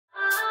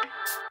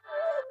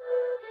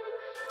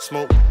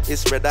Smoke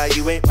is red eye,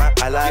 you ain't my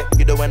ally.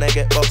 You don't wanna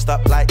get boxed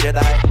up like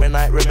Jedi. When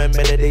I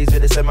remember the days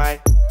with the semi.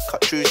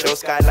 Cut through show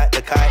sky like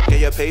the kite. Get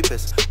your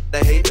papers, the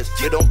haters.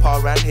 You don't par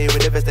around here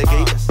with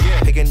investigators.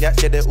 Picking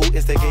jacks, yeah, they're all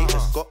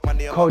instigators. Got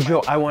money on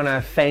Kojo, I want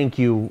to thank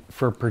you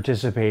for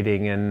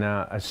participating in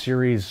a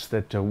series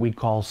that we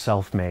call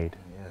Self-Made.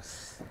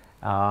 Yes.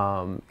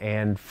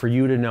 And for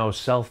you to know,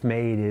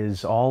 Self-Made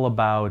is all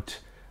about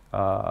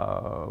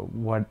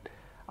what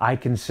I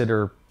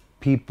consider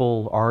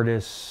people,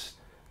 artists,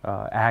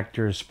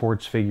 actors,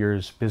 sports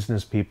figures,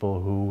 business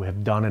people who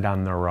have done it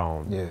on their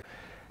own. Yeah.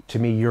 To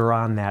me, you're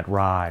on that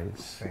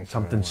rise.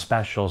 Something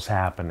special's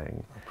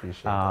happening. I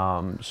appreciate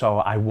that. So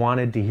I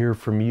wanted to hear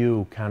from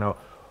you, kind of.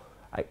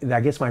 I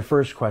guess my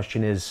first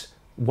question is,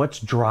 what's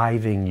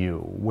driving you?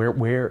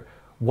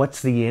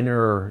 What's the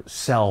inner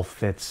self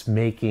that's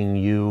making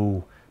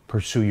you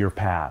pursue your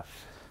path?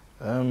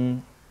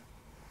 I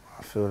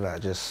feel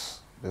like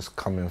just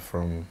coming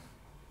from,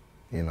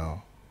 you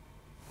know,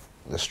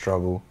 the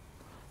struggle,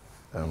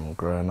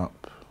 growing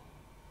up,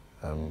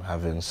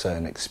 having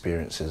certain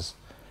experiences,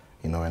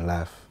 you know, in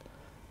life,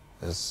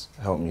 has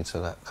helped me to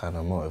like kind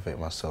of motivate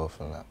myself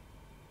and like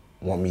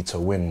want me to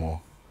win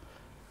more,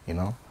 you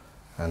know,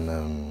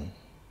 and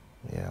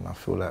yeah, and I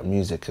feel like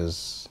music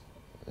is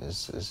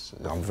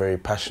I'm very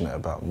passionate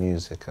about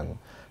music, and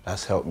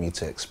that's helped me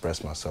to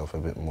express myself a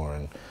bit more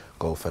and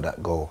go for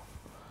that goal.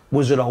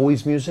 Was it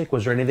always music?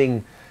 Was there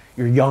anything?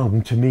 You're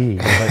young to me,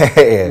 but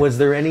Yeah. Was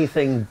there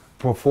anything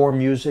before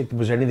music?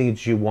 Was there anything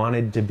that you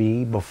wanted to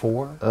be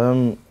before?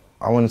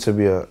 I wanted to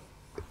be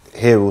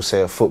here we'll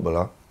say a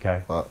footballer.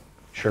 Okay. But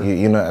sure.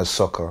 You know, as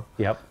soccer.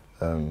 Yep.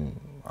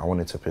 I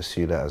wanted to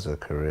pursue that as a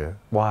career.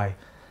 Why?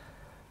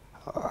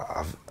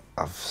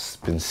 I've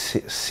been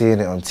seeing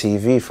it on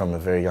TV from a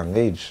very young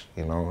age,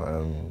 you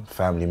know,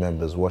 family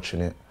members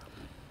watching it,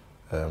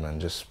 and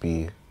just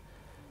be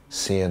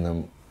seeing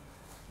them,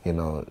 you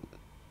know,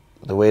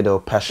 the way they were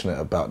passionate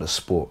about the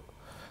sport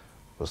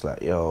was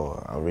like,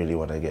 yo, I really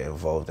want to get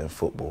involved in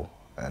football.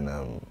 And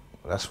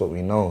that's what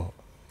we know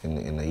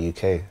in the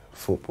UK.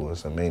 Football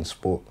is the main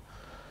sport.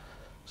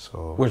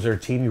 So. Was there a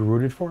team you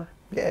rooted for?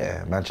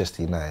 Yeah,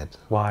 Manchester United.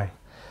 Why?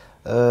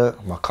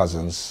 My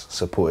cousins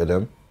supported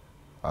them.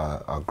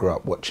 I grew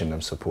up watching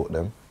them support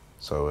them.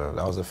 So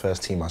that was the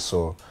first team I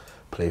saw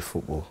play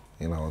football,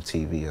 you know, on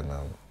TV. And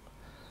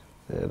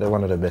they're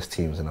one of the best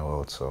teams in the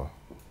world, so.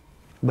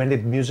 When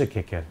did music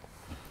kick in?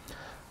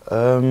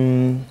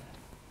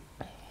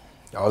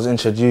 I was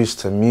introduced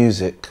to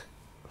music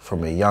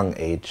from a young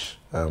age.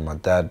 My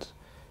dad,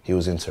 he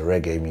was into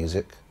reggae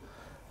music.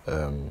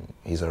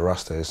 He's a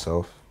Rasta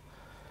himself.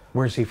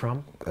 Where's he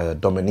from?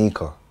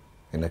 Dominica,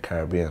 in the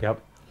Caribbean.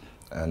 Yep.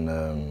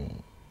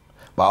 And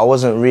but I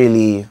wasn't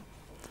really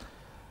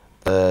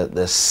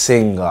the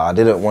singer. I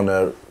didn't want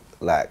to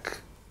like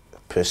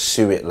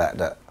pursue it like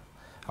that.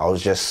 I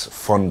was just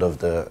fond of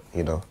the,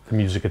 you know, the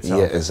music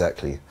itself. Yeah,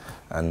 exactly.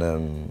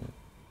 And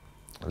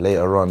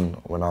later on,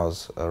 when I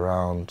was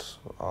around,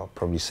 I'll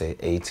probably say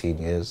 18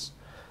 years,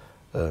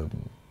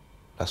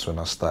 that's when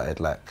I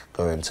started like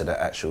going to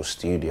the actual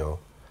studio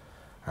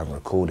and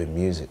recording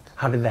music.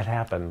 How did that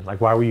happen? Like,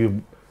 why were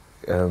you?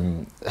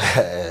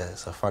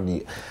 It's a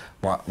funny.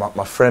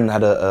 My friend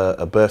had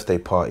a birthday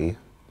party,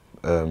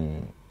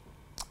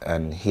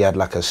 and he had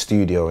like a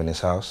studio in his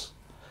house,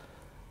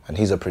 and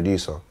he's a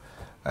producer,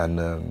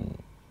 and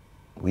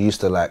we used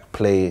to like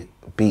play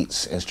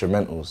beats,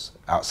 instrumentals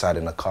outside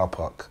in the car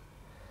park,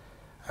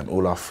 and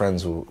all our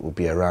friends will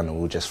be around and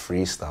we'll just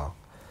freestyle.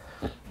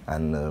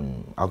 And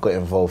I got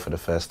involved for the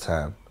first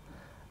time,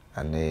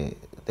 and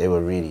they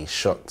were really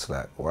shocked,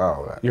 like,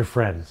 wow. Like, your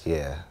friends?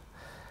 Yeah.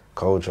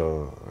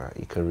 Kojo, like,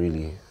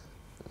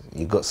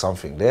 you got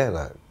something there,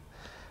 like,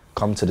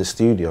 come to the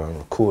studio and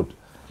record.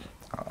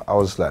 I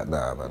was like,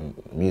 nah, man,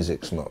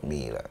 music's not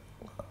me, like,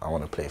 I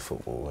want to play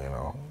football, you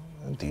know,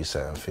 and do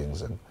certain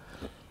things. And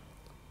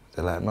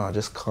they're like, no,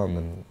 just come.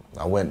 And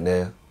I went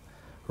there,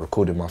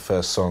 recorded my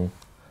first song.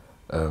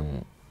 Do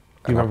you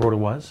remember what it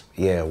was?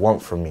 Yeah,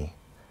 Want From Me.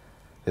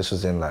 This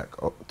was in like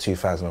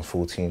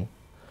 2014.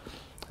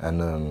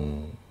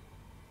 And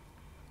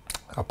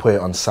I put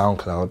it on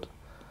SoundCloud,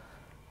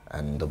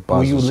 and the buzz.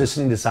 Were you was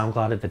listening to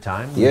SoundCloud at the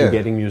time? Yeah. Were you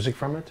getting music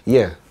from it?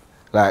 Yeah.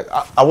 Like,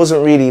 I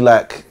wasn't really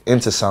like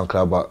into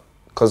SoundCloud, but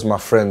because my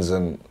friends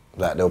and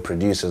like they were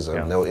producers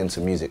and they were into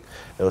music,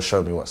 they would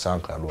show me what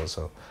SoundCloud was.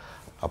 So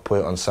I put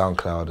it on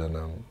SoundCloud,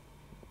 and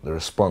the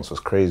response was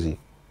crazy.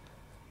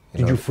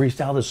 Did you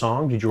freestyle the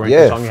song? Did you write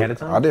Yeah, the song ahead of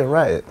time? I didn't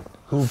write it.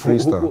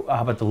 Freestyle.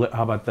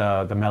 How about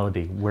the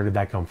melody? Where did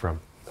that come from?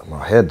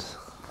 My head.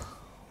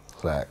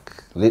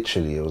 Like,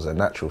 literally, it was a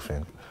natural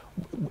thing.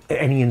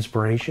 Any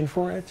inspiration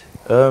for it?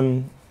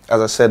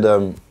 As I said,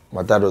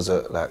 my dad was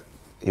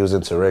he was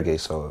into reggae,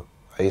 so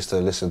I used to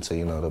listen to,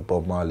 you know, the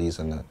Bob Marleys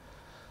and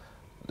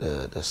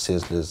the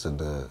Sizzlers and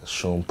the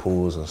Sean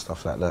Pauls and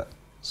stuff like that.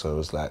 So it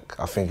was like,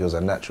 I think it was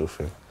a natural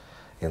thing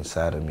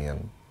inside of me,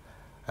 and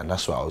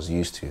that's what I was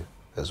used to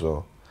as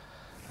well.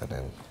 And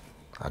then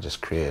I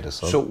just created a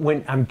song. So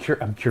when I'm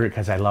curious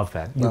because I love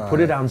that. You put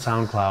it on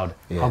SoundCloud.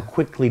 Yeah. How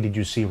quickly did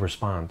you see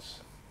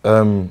response?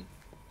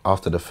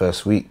 After the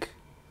first week,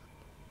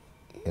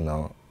 you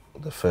know,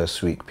 the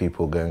first week,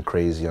 people going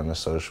crazy on the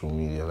social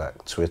media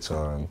like Twitter,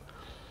 and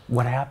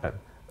What happened?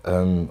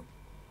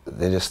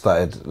 they just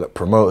started, like,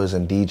 promoters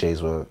and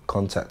DJs were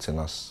contacting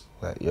us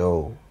like,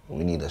 yo,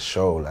 we need a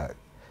show, like,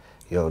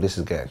 yo, this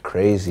is getting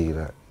crazy.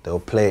 Like, they'll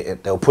play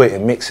it, they'll put it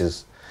in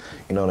mixes,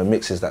 you know, the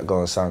mixes that go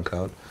on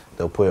SoundCloud,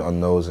 they'll put it on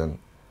those, and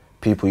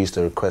people used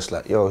to request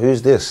like, yo,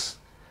 who's this?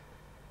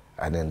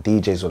 And then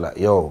DJs were like,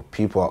 yo,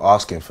 people are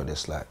asking for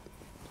this, like,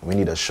 we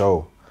need a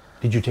show.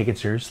 Did you take it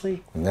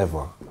seriously?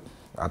 Never.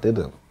 I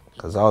didn't,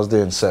 because I was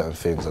doing certain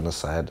things on the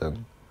side,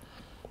 and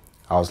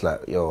I was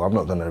like, yo, I'm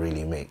not gonna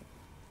really make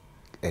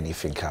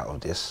anything out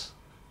of this,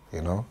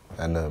 you know?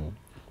 And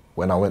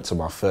when I went to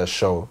my first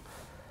show,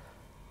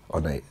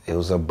 it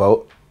was a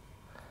boat,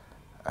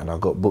 and I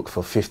got booked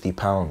for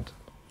 £50.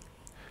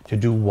 To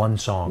do one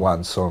song?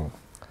 One song.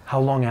 How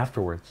long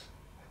afterwards?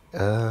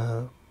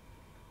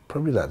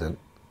 Probably like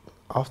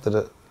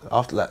after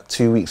like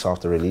 2 weeks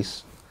after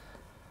release.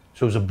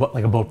 So it was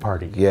like a boat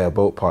party? Yeah, a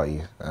boat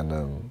party,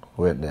 and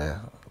went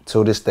there.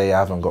 Till this day, I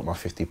haven't got my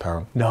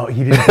 £50. No,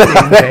 you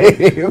didn't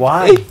pay?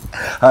 Why?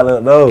 I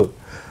don't know,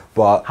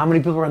 but... How many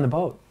people were on the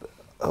boat?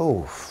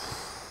 Oh,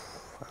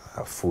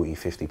 40,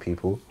 50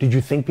 people. Did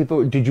you think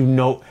people, did you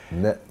know,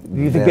 do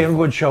you think everyone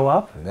would show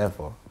up?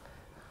 Never.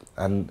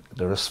 And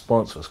the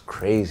response was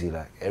crazy,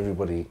 like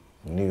everybody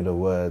knew the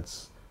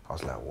words. I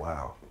was like,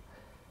 wow,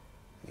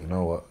 you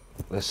know what,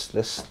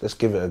 let's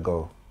give it a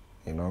go,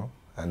 you know?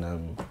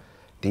 And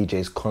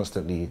DJs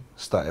constantly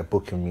started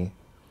booking me,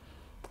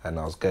 and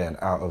I was going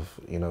out of,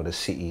 you know, the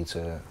city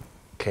to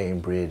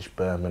Cambridge,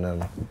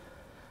 Birmingham,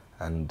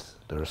 and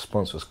the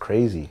response was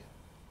crazy.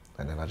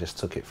 And then I just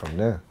took it from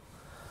there.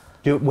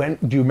 Do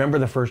you remember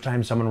the first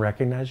time someone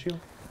recognized you?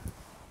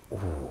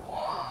 Ooh.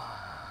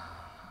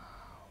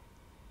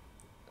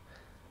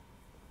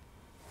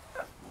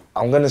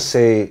 I'm gonna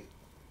say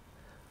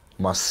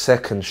my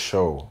second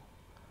show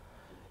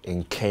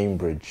in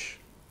Cambridge,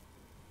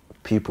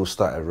 people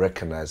started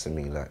recognizing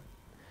me, like,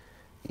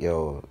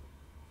 yo,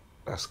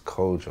 that's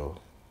Kojo.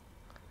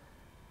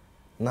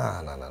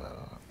 Nah.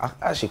 I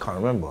actually can't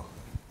remember.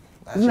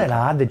 Isn't that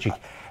odd that you,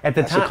 at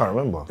the time, I can't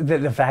remember.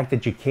 The fact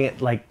that you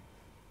can't, like,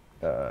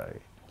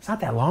 it's not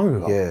that long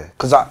ago. Yeah,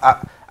 because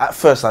I at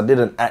first I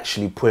didn't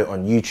actually put it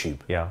on YouTube.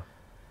 Yeah.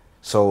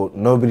 So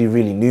nobody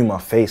really knew my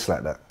face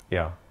like that.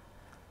 Yeah.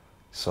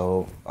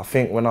 So I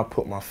think when I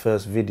put my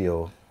first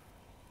video,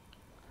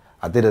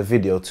 I did a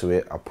video to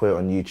it, I put it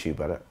on YouTube,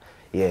 but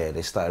yeah,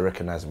 they started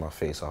recognizing my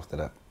face after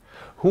that.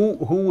 Who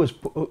was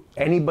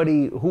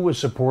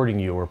supporting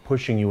you or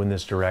pushing you in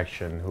this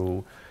direction?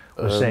 Who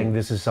was saying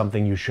this is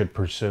something you should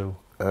pursue?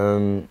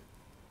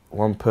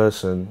 One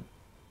person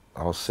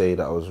I'll say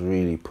that was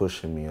really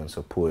pushing me and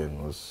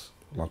supporting was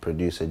my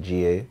producer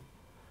GA.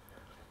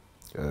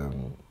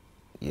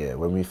 Yeah,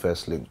 when we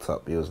first linked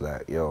up, he was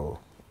like, yo,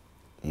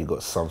 you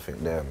got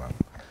something there, man.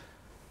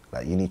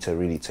 Like, you need to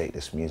really take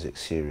this music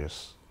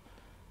serious.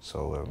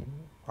 So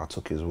I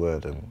took his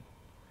word, and,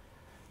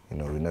 you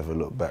know, we never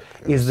looked back.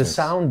 Is the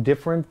sound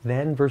different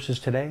then versus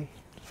today?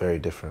 Very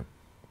different.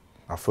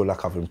 I feel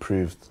like I've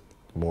improved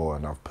more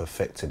and I've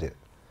perfected it.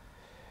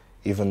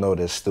 Even though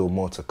there's still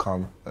more to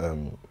come,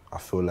 I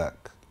feel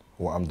like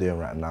what I'm doing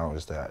right now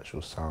is the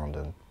actual sound,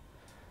 and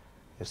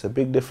it's a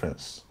big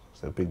difference.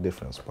 It's a big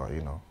difference, but,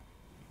 you know.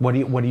 What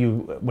do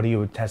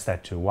you test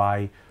that to?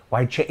 Why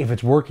if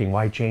it's working,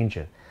 why change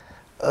it?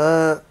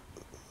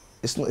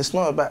 It's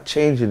not about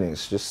changing it.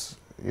 It's just,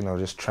 you know,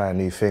 just trying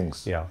new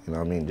things. Yeah. You know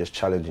what I mean? Just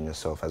challenging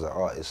yourself as an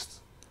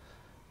artist.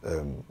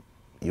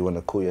 You want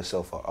to call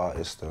yourself an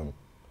artist.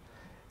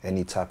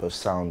 Any type of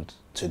sound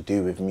to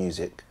do with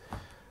music,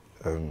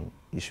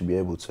 you should be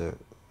able to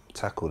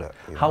tackle that.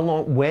 You know? How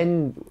long?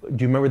 When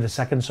do you remember the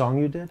second song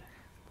you did?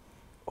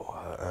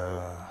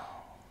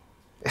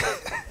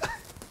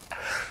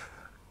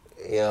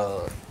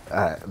 Yo,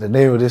 the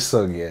name of this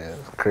song, yeah,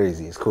 it's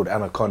crazy. It's called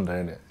Anaconda,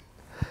 innit?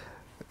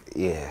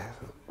 Yeah,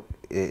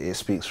 it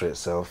speaks for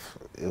itself.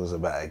 It was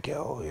about a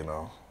girl, you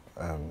know.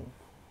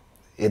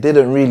 It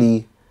didn't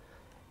really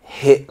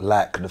hit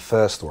like the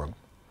first one,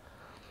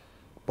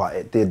 but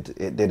it did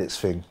its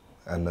thing.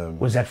 And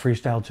was that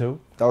freestyle too?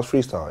 that was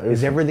freestyle. Everything.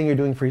 Is everything you're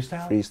doing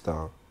freestyle?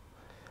 Freestyle.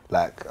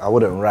 Like, I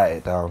wouldn't write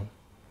it down.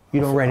 You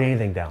don't write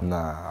anything down?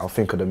 Nah, I'll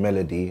think of the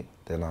melody,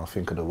 then I'll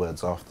think of the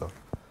words after.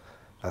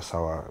 That's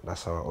how I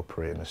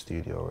operate in the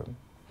studio. And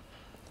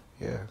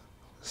yeah,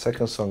 the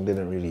second song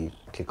didn't really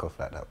kick off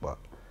like that, but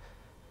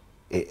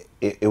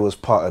it was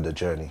part of the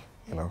journey,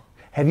 you know.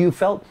 Have you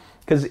felt,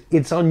 because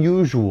it's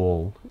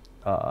unusual,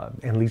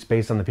 at least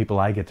based on the people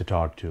I get to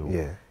talk to,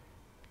 Yeah.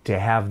 to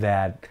have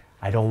that,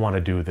 I don't want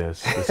to do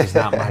this, this is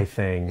not my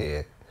thing,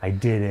 Yeah. I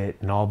did it,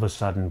 and all of a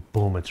sudden,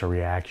 boom, it's a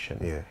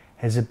reaction. Yeah.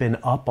 Has it been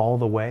up all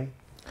the way?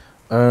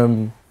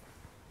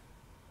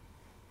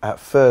 At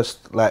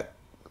first, like,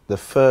 the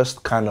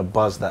first kind of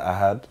buzz that I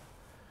had,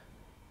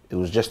 it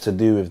was just to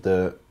do with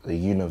the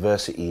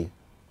university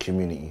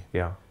community.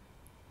 Yeah.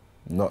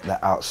 Not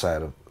that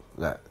outside of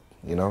that,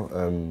 you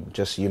know.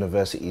 Just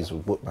universities will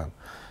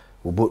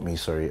book me,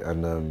 sorry,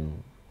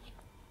 and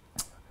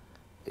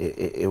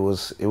it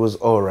was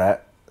all right,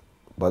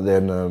 but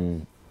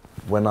then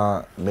when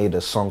I made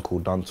a song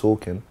called Done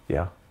Talking,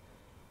 Yeah.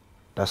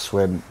 that's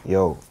when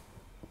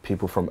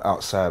people from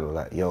outside were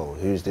like, yo,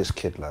 who's this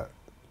kid? Like,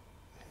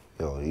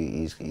 yo,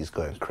 he's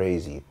going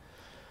crazy.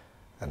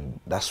 And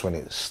that's when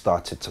it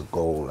started to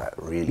go like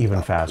really Even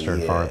up. faster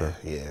and farther.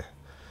 Yeah.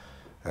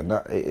 And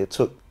that it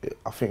took,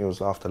 I think it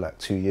was after like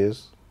 2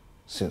 years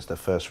since the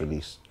first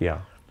release.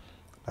 Yeah.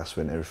 That's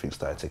when everything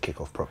started to kick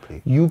off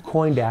properly. You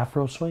coined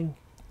Afro swing?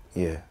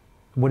 Yeah.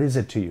 What is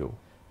it to you?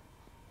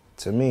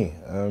 To me,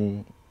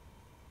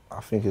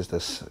 I think it's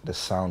the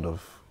sound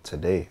of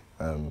today.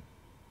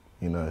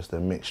 You know, it's the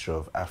mixture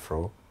of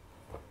Afro,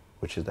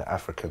 which is the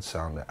African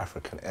sound, the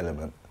African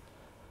element,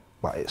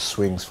 but it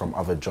swings from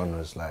other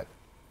genres like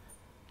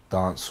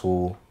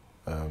dancehall,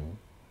 you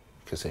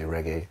could say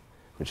reggae,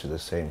 which is the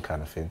same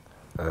kind of thing,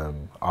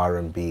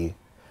 R&B,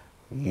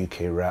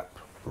 UK rap,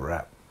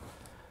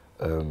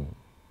 and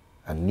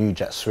New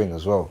Jack Swing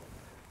as well.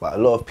 But a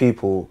lot of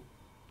people,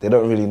 they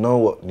don't really know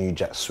what New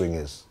Jack Swing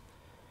is.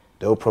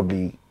 They'll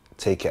probably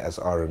take it as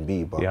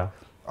R&B, but Yeah.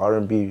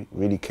 R&B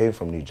really came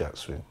from New Jack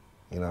Swing.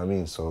 You know what I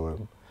mean?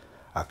 So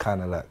I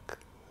kind of like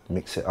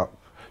mix it up.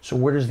 So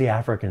where does the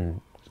African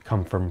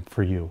come from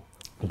for you?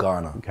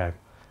 Ghana. Okay.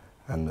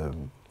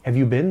 And Have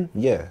you been?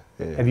 yeah.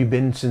 Have you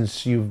been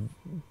since you've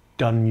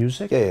done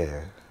music?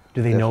 Yeah.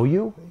 Do they know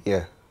you?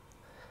 Yeah.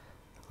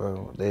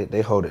 Well,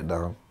 they hold it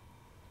down.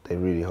 They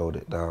really hold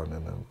it down,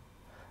 and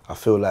I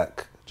feel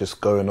like just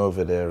going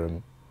over there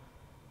and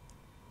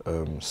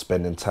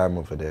spending time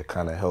over there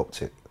kind of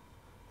helped it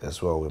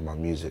as well with my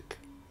music.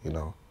 You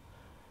know,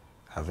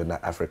 having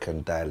that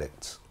African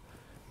dialect.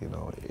 You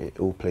know, it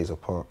all plays a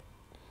part.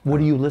 What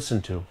do you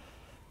listen to?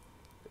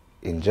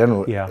 In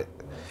general, Yeah.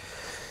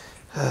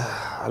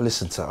 I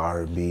listen to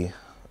R&B.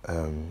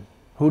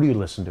 Who do you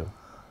listen to?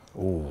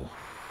 Ooh,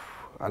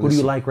 Who do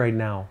you like right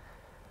now?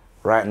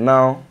 Right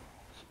now,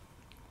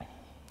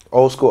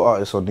 old school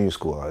artists or new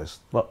school artists?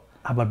 Well,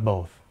 how about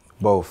both?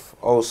 Both.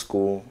 Old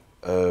school,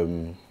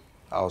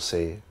 I'll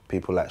say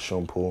people like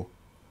Sean Paul.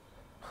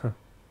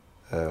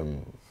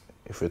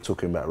 If we're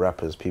talking about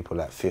rappers, people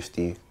like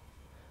 50,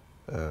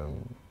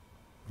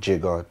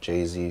 Jigga,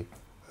 Jay-Z.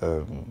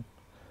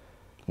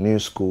 New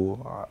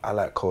school, I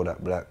like Kodak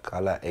Black, I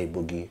like A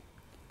Boogie.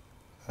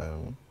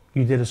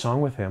 You did a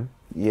song with him.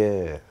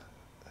 Yeah,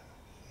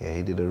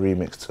 he did a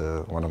remix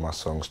to one of my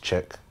songs,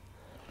 Check.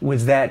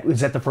 Was that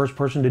the first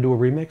person to do a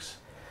remix?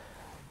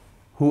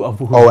 Who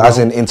As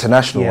in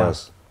international Yeah.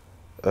 wise?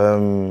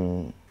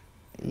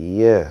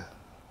 Yeah.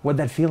 What'd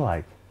that feel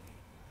like?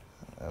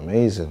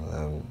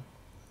 Amazing.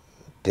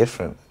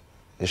 Different.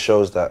 It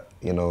shows that,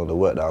 you know, the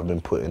work that I've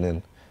been putting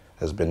in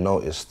has been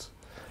noticed.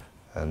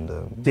 And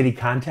Did he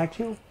contact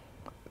you?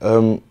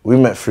 we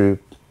met through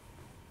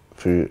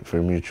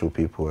mutual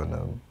people,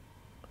 and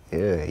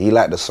yeah, he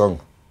liked the song.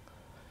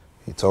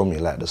 He told me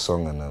he liked the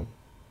song, and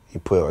he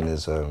put it on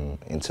his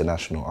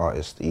international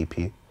artist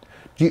EP.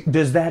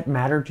 Does that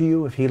matter to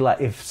you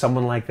if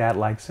someone like that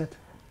likes it?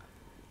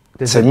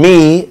 To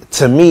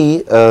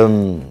me,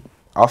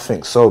 I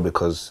think so,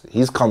 because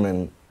he's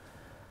coming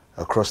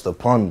across the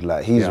pond,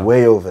 like he's Yeah.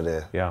 way over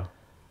there. Yeah.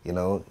 You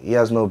know, he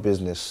has no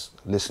business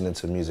listening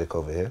to music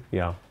over here.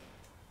 Yeah.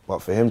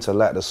 But for him to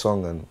like the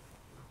song and,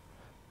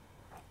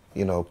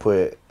 you know, put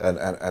it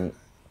and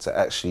to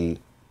actually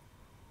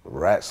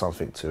write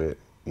something to it,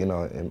 you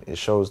know, it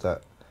shows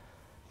that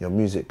your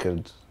music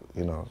could,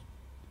 you know,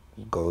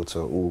 go to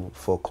all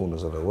four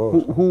corners of the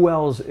world. Who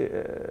else?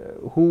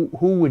 Who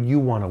would you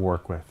want to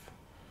work with?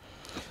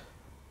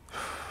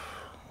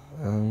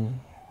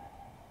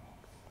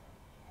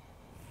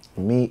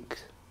 Meek,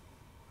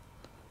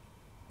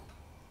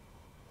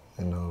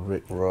 you know,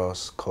 Rick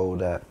Ross,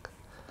 Kodak.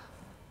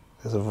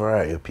 There's a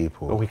variety of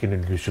people. Oh, we can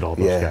introduce you to all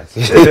those Yeah.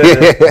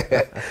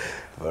 guys.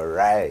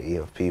 Variety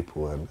of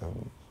people, and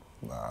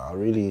I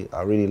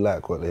really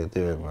like what they're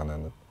doing, man,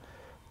 and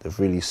they've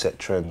really set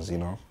trends, you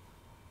know,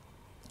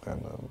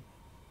 and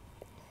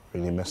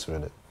really mess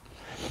with it.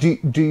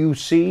 Do you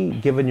see,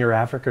 given your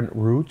African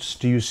roots,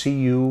 do you see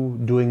you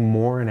doing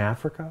more in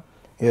Africa?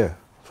 Yeah,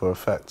 for a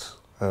fact.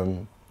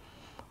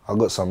 I've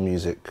got some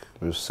music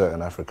with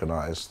certain African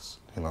artists,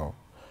 you know,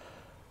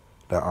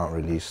 that aren't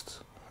released,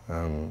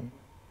 and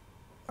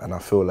I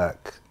feel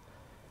like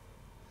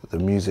the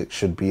music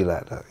should be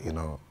like that, you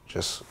know,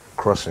 just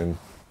crossing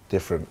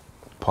different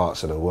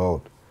parts of the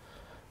world,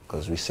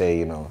 because we say,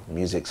 you know,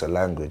 music's a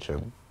language,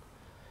 and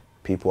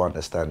people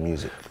understand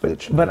music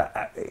literally.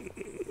 But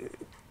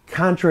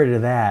contrary to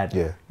that,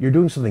 Yeah. you're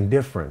doing something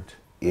different.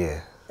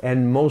 Yeah.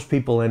 And most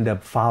people end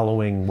up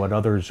following what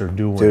others are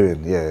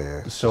doing.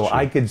 Yeah. So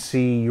I could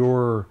see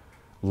your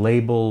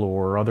label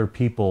or other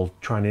people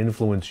trying to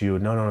influence you.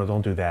 No,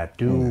 don't do that.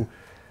 Do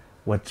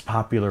what's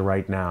popular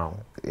right now.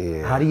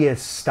 Yeah. How do you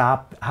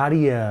stop? How do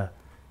you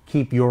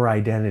keep your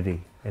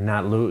identity and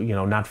not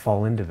not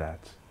fall into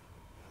that?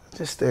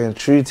 Just staying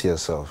true to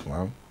yourself,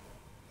 man.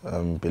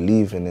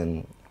 believing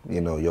in,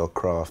 you know, your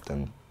craft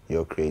and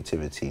your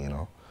creativity, you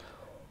know,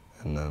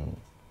 and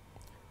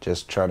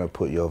just trying to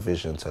put your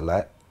vision to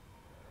light.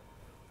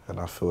 And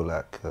I feel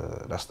like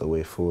that's the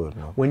way forward,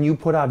 man. When you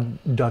put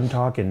out Done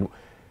Talking,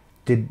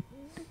 did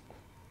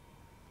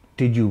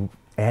you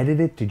edit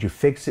it? Did you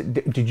fix it?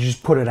 Did you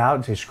just put it out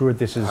and say, screw it,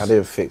 this is... I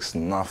didn't fix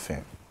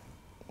nothing.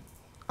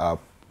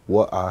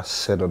 What I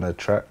said on the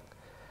track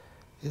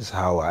is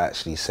how I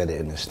actually said it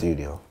in the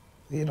studio,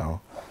 you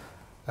know.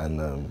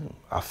 And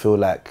I feel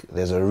like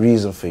there's a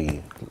reason for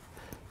you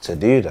to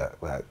do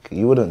that. Like,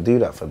 you wouldn't do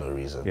that for no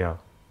reason. Yeah.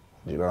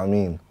 Do you know what I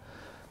mean?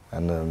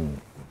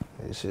 And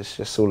it's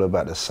just all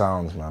about the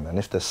sounds, man. And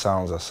if the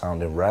sounds are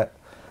sounding right,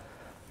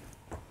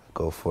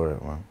 go for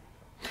it, man.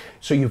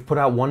 So you've put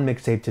out one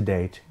mixtape to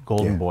date,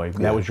 Golden Boy.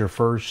 That was your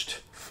first?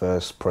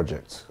 First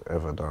project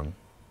ever done.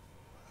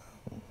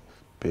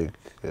 Big,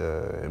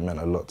 it meant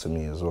a lot to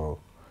me as well.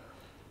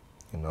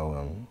 You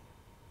know,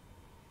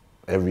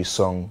 every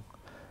song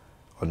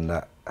on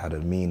that had a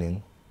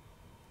meaning.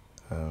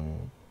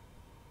 And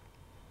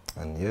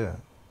yeah,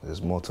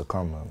 there's more to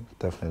come, man.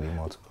 Definitely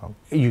more to come.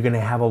 Are you going to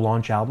have a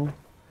launch album?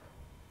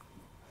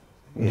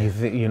 Yeah.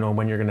 You know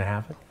when you're going to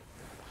have it?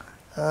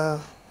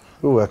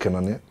 We're working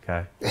on it.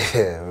 Okay.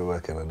 Yeah, we're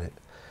working on it.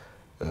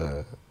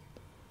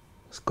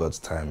 It's God's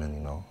timing,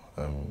 you know.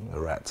 The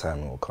right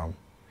time will come.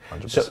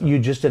 100%. So you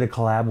just did a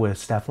collab with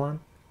Stefan?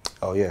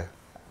 Oh yeah.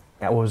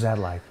 What was that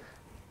like?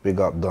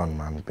 Big up Don,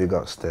 man. Big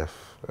up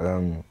Steph.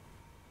 That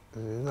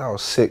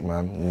was sick,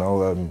 man. You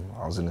know,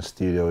 I was in the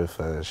studio with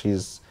her.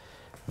 She's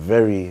a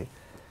very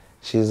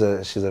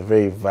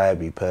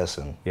vibey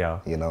person. Yeah.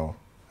 You know,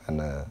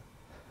 and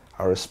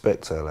I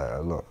respect her like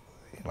a lot.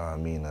 You know what I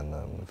mean? And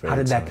very how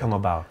did that talented. come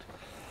about?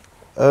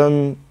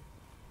 You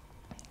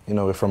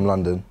know, we're from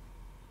London.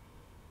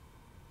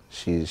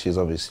 She's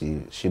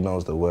obviously, she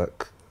knows the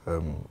work.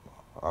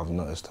 I've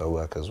noticed her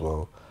work as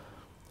well.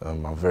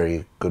 I'm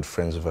very good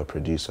friends with her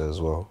producer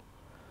as well.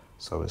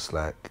 So it's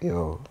like, you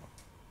know,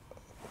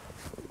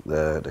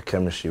 the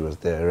chemistry was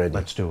there already.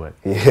 Let's do it.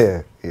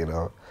 Yeah, you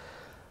know.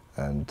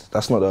 And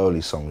that's not the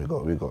only song we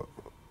got.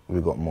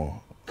 We got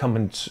more.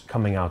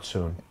 Coming out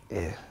soon.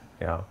 Yeah.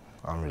 Yeah.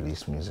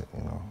 Unreleased music,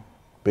 you know.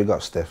 Big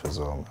up Steph as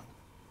well,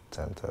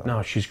 man.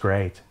 No, she's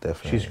great.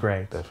 Definitely. She's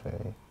great.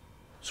 Definitely.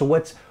 So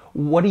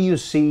what do you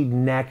see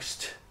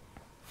next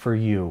for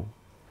you?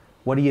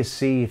 What do you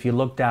see if you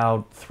looked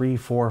out 3,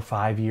 4,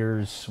 5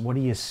 years? What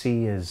do you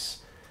see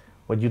as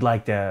what you'd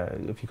like to,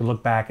 if you could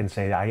look back and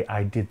say,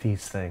 I did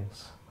these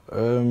things?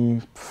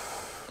 In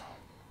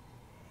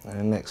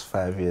the next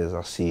 5 years,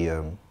 I see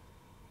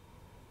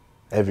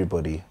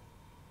everybody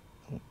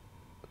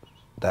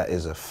that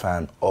is a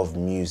fan of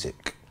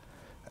music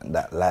and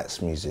that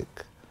likes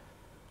music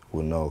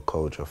will know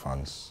Kojo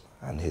Funds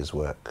and his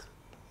work,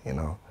 you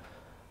know.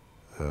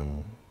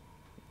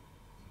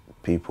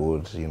 People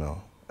would, you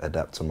know,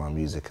 adapt to my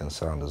music and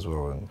sound as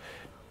well, and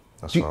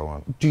that's what I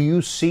want. Do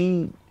you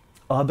see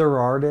other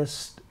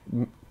artists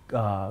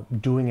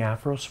doing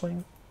Afro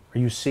swing? Are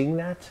you seeing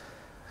that?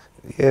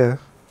 Yeah,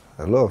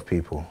 a lot of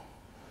people.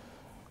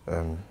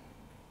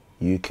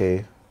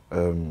 UK,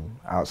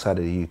 outside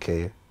of the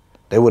UK,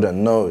 they wouldn't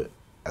know it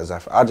as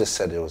Afro. I just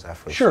said it was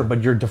Afro. Sure,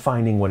 but you're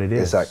defining what it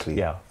is. Exactly.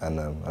 Yeah. And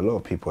a lot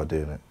of people are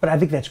doing it. But I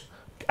think that's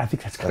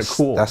kind of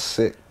cool. That's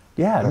sick.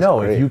 Yeah. That's no,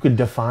 great. if you could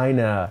define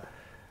a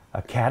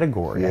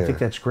category, I Yeah. think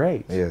that's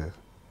great. Yeah,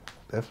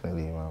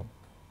 definitely, man.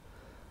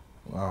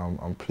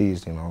 I'm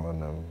pleased, you know,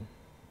 and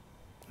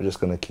we're just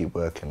gonna keep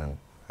working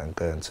and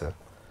going to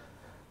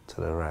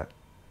the right.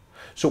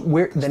 So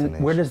where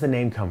does the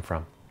name come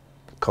from?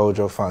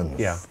 Kojo Funds.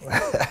 Yeah.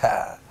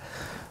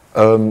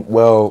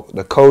 Well,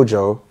 the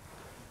Kojo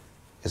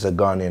is a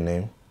Ghanaian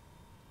name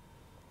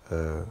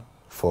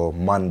for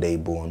Monday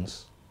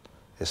borns.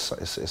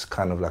 It's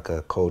kind of like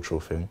a cultural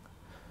thing.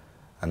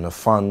 And the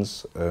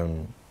funds,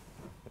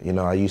 you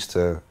know, I used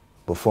to,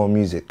 before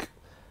music,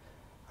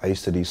 I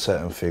used to do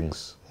certain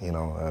things, you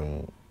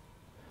know,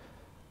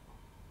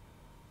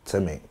 to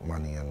make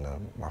money, and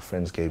my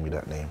friends gave me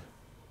that name.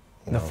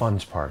 The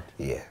funds part.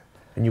 Yeah.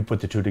 And you put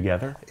the two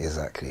together?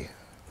 Exactly.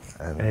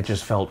 And it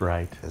just felt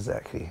right.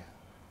 Exactly.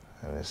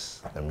 And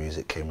the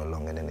music came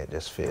along and then it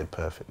just fitted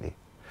perfectly.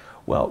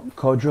 Well,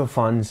 Kojo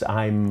Funds,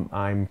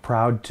 I'm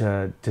proud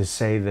to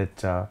say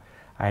that I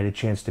had a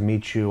chance to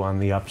meet you on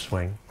the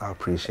upswing. I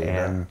appreciate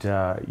that.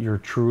 And you're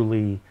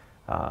truly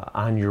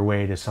on your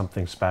way to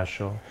something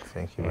special.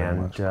 Thank you very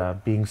much.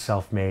 And being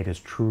self-made is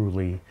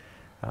truly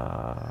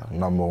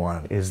number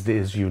one.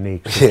 Is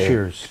unique. So Yeah.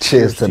 cheers.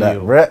 Cheers to that,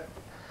 you. Brett.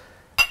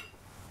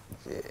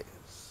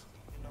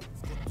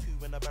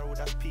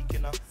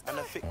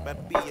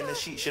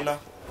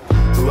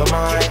 Who am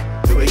I?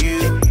 Who are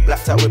you?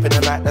 Blacked out whipping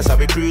the night, that's how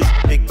we cruise.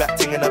 Big back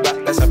ting in the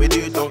back, that's how we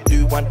do. Don't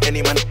do one,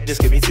 any man,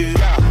 just give me two.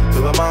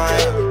 Who am I?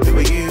 Who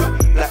are you?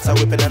 Blacked out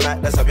whipping the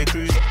night, that's how we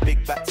cruise.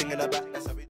 Big back ting in the back, that's how we do.